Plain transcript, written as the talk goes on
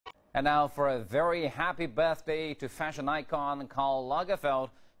And now for a very happy birthday to fashion icon Karl Lagerfeld,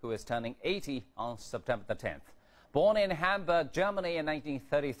 who is turning 80 on September the 10th. Born in Hamburg, Germany in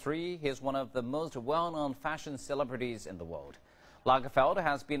 1933, he is one of the most well-known fashion celebrities in the world. Lagerfeld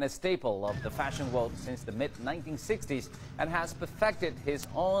has been a staple of the fashion world since the mid-1960s and has perfected his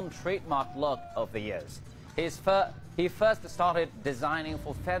own trademark look over the years. He first started designing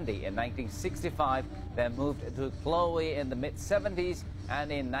for Fendi in 1965, then moved to Chloe in the mid-70s,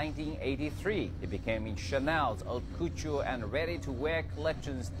 and in 1983 he became Chanel's haute couture and ready-to-wear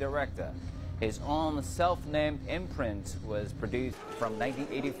collections director. His own self-named imprint was produced from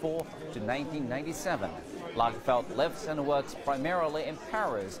 1984 to 1997. Lagerfeld lives and works primarily in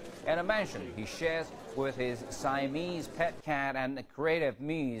Paris in a mansion he shares with his Siamese pet cat and creative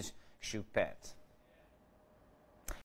muse, Choupette.